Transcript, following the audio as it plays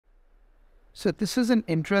So this is an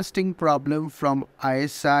interesting problem from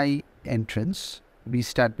ISI entrance,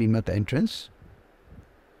 BStat BMath entrance.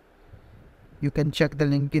 You can check the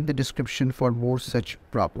link in the description for more such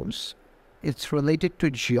problems. It's related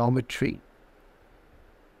to geometry.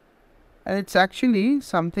 And it's actually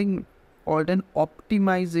something called an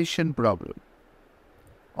optimization problem.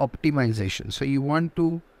 Optimization. So you want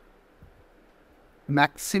to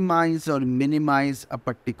maximize or minimize a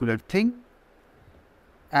particular thing,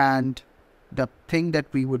 and the thing that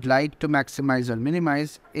we would like to maximize or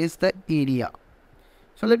minimize is the area.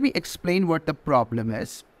 So let me explain what the problem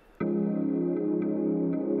is.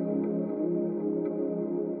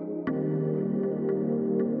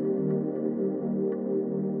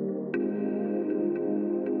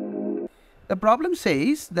 The problem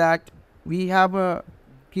says that we have a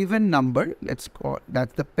given number, let's call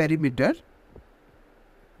that's the perimeter.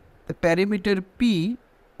 The perimeter P,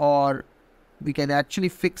 or we can actually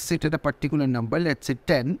fix it at a particular number, let's say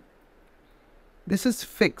 10. This is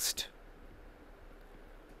fixed.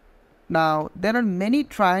 Now, there are many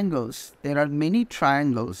triangles. That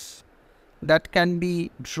can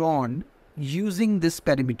be drawn using this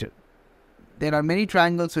perimeter. There are many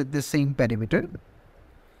triangles with the same perimeter.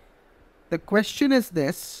 The question is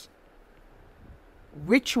this: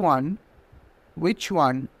 which one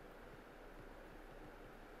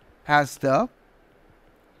has the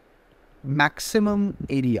maximum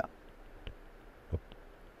area?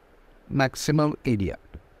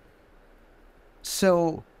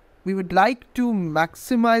 So we would like to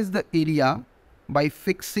maximize the area by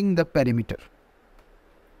fixing the perimeter.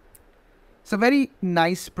 It's a very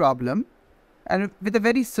nice problem and with a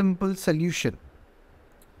very simple solution.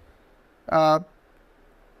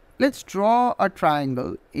 Let's draw a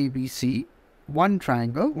triangle ABC, one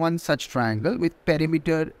such triangle with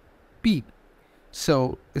perimeter P.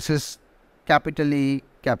 So this is capital A,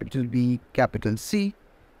 capital B, capital C.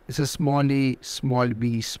 This is small a, small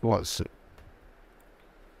b, small c.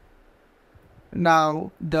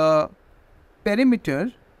 Now the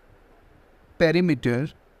perimeter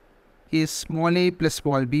is small a plus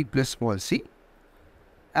small b plus small c.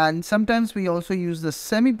 And sometimes we also use the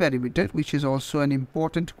semi-perimeter, which is also an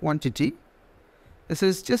important quantity. This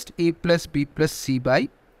is just a plus b plus c by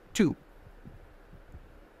 2.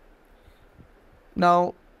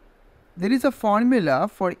 Now, there is a formula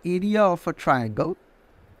for area of a triangle.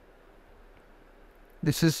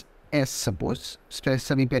 This is S, suppose.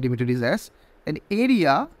 Semi-perimeter is S. And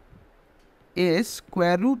area is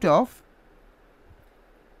square root of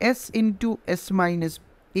S into S minus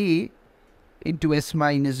A into S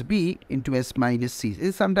minus B into S minus C. It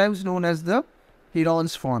is sometimes known as the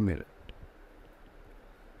Heron's formula.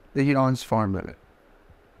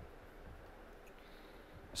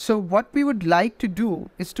 So what we would like to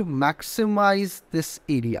do is to maximize this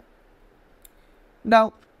area.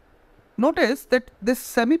 Now, notice that this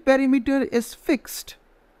semi-perimeter is fixed.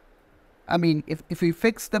 I mean, if we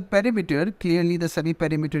fix the perimeter, clearly the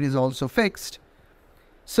semi-perimeter is also fixed.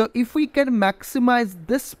 So if we can maximize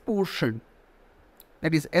this portion,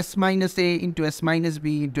 that is S minus A into S minus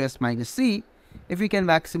B into S minus C, if we can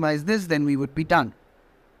maximize this, then we would be done.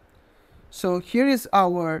 So here is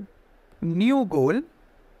our new goal.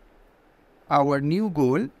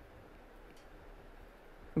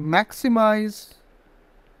 Maximize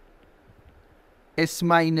S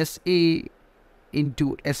minus A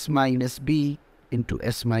into S minus B into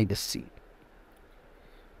S minus C.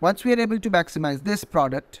 Once we are able to maximize this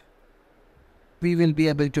product, we will be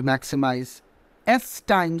able to maximize S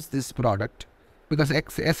times this product, because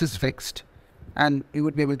S is fixed, and we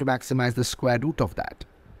would be able to maximize the square root of that.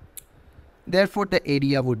 Therefore, the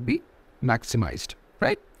area would be maximized,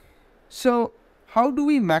 right? So, how do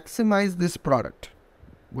we maximize this product?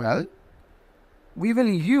 Well, we will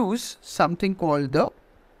use something called the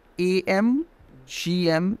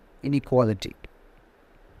AM-GM inequality,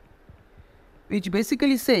 which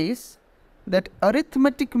basically says that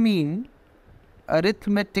arithmetic mean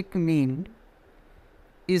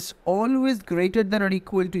is always greater than or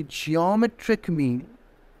equal to geometric mean,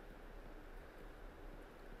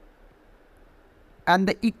 and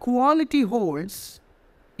the equality holds,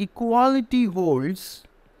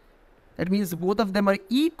 that means both of them are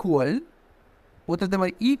equal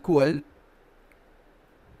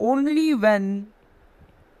only when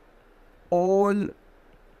all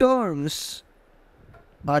terms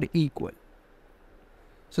are equal.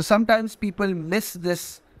 So sometimes people miss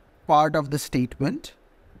this part of the statement,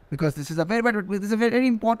 because this is a very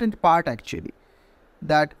important part actually.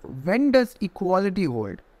 That when does equality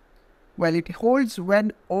hold? Well, it holds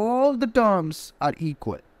when all the terms are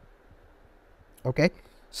equal. Okay,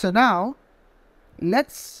 so now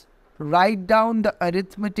let's write down the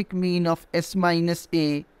arithmetic mean of S minus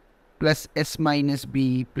A plus S minus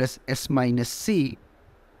B plus S minus C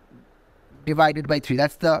divided by 3.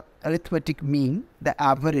 That's the arithmetic mean, the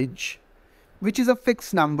average, which is a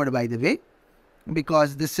fixed number, by the way,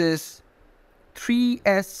 because this is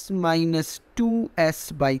 3S minus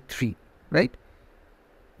 2S by 3, right?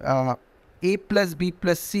 A plus B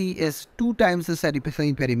plus C is 2 times the semi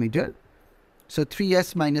perimeter. So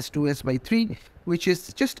 3S minus 2S by 3, which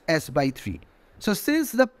is just S by 3. So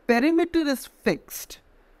since the perimeter is fixed,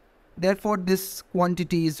 therefore this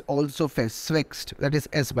quantity is also fixed, that is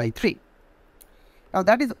S by 3. Now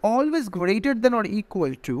that is always greater than or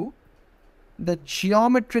equal to the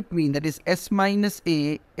geometric mean, that is S minus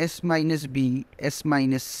A, S minus B, S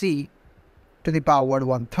minus C to the power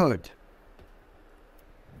 1/3.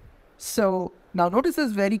 So now notice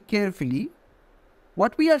this very carefully.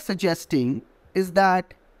 What we are suggesting is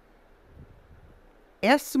that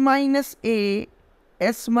S minus A,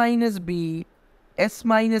 S minus B, S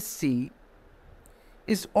minus C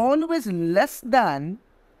is always less than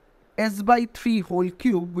S by 3 whole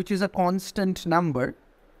cube, which is a constant number.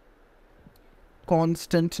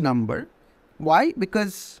 Why?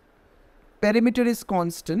 Because perimeter is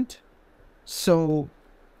constant, so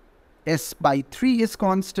S by 3 is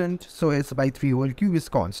constant, so S by 3 whole cube is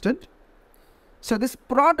constant. So this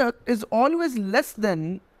product is always less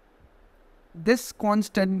than this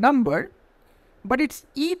constant number, but it's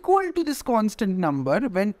equal to this constant number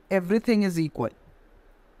when everything is equal.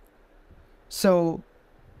 So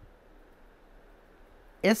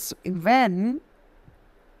when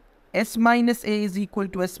S minus A is equal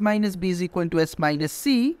to S minus B is equal to S minus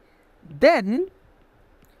C, then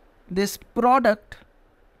this product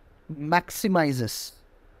maximizes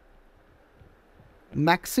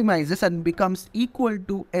and becomes equal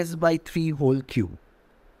to S by 3 whole cube.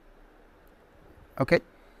 Okay,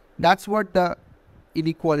 that's what the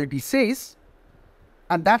inequality says,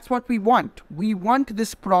 and that's what we want. We want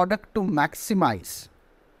this product to maximize.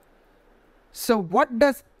 So what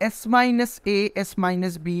does S minus A, S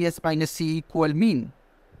minus B, S minus C equal mean?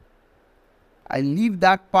 I leave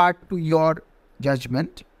that part to your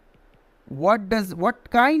judgment. What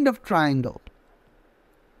kind of triangle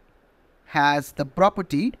has the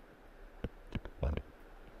property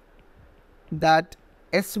that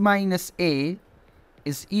S minus A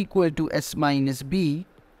is equal to S minus B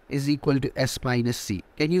is equal to S minus C?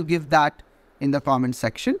 Can you give that in the comment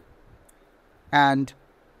section? And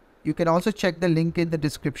you can also check the link in the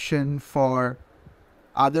description for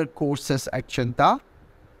other courses at Chanta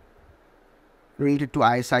related to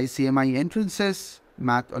ISI-CMI entrances,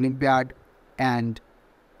 Math Olympiad and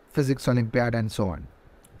Physics Olympiad and so on.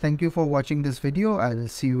 Thank you for watching this video. I will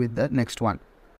see you in the next one.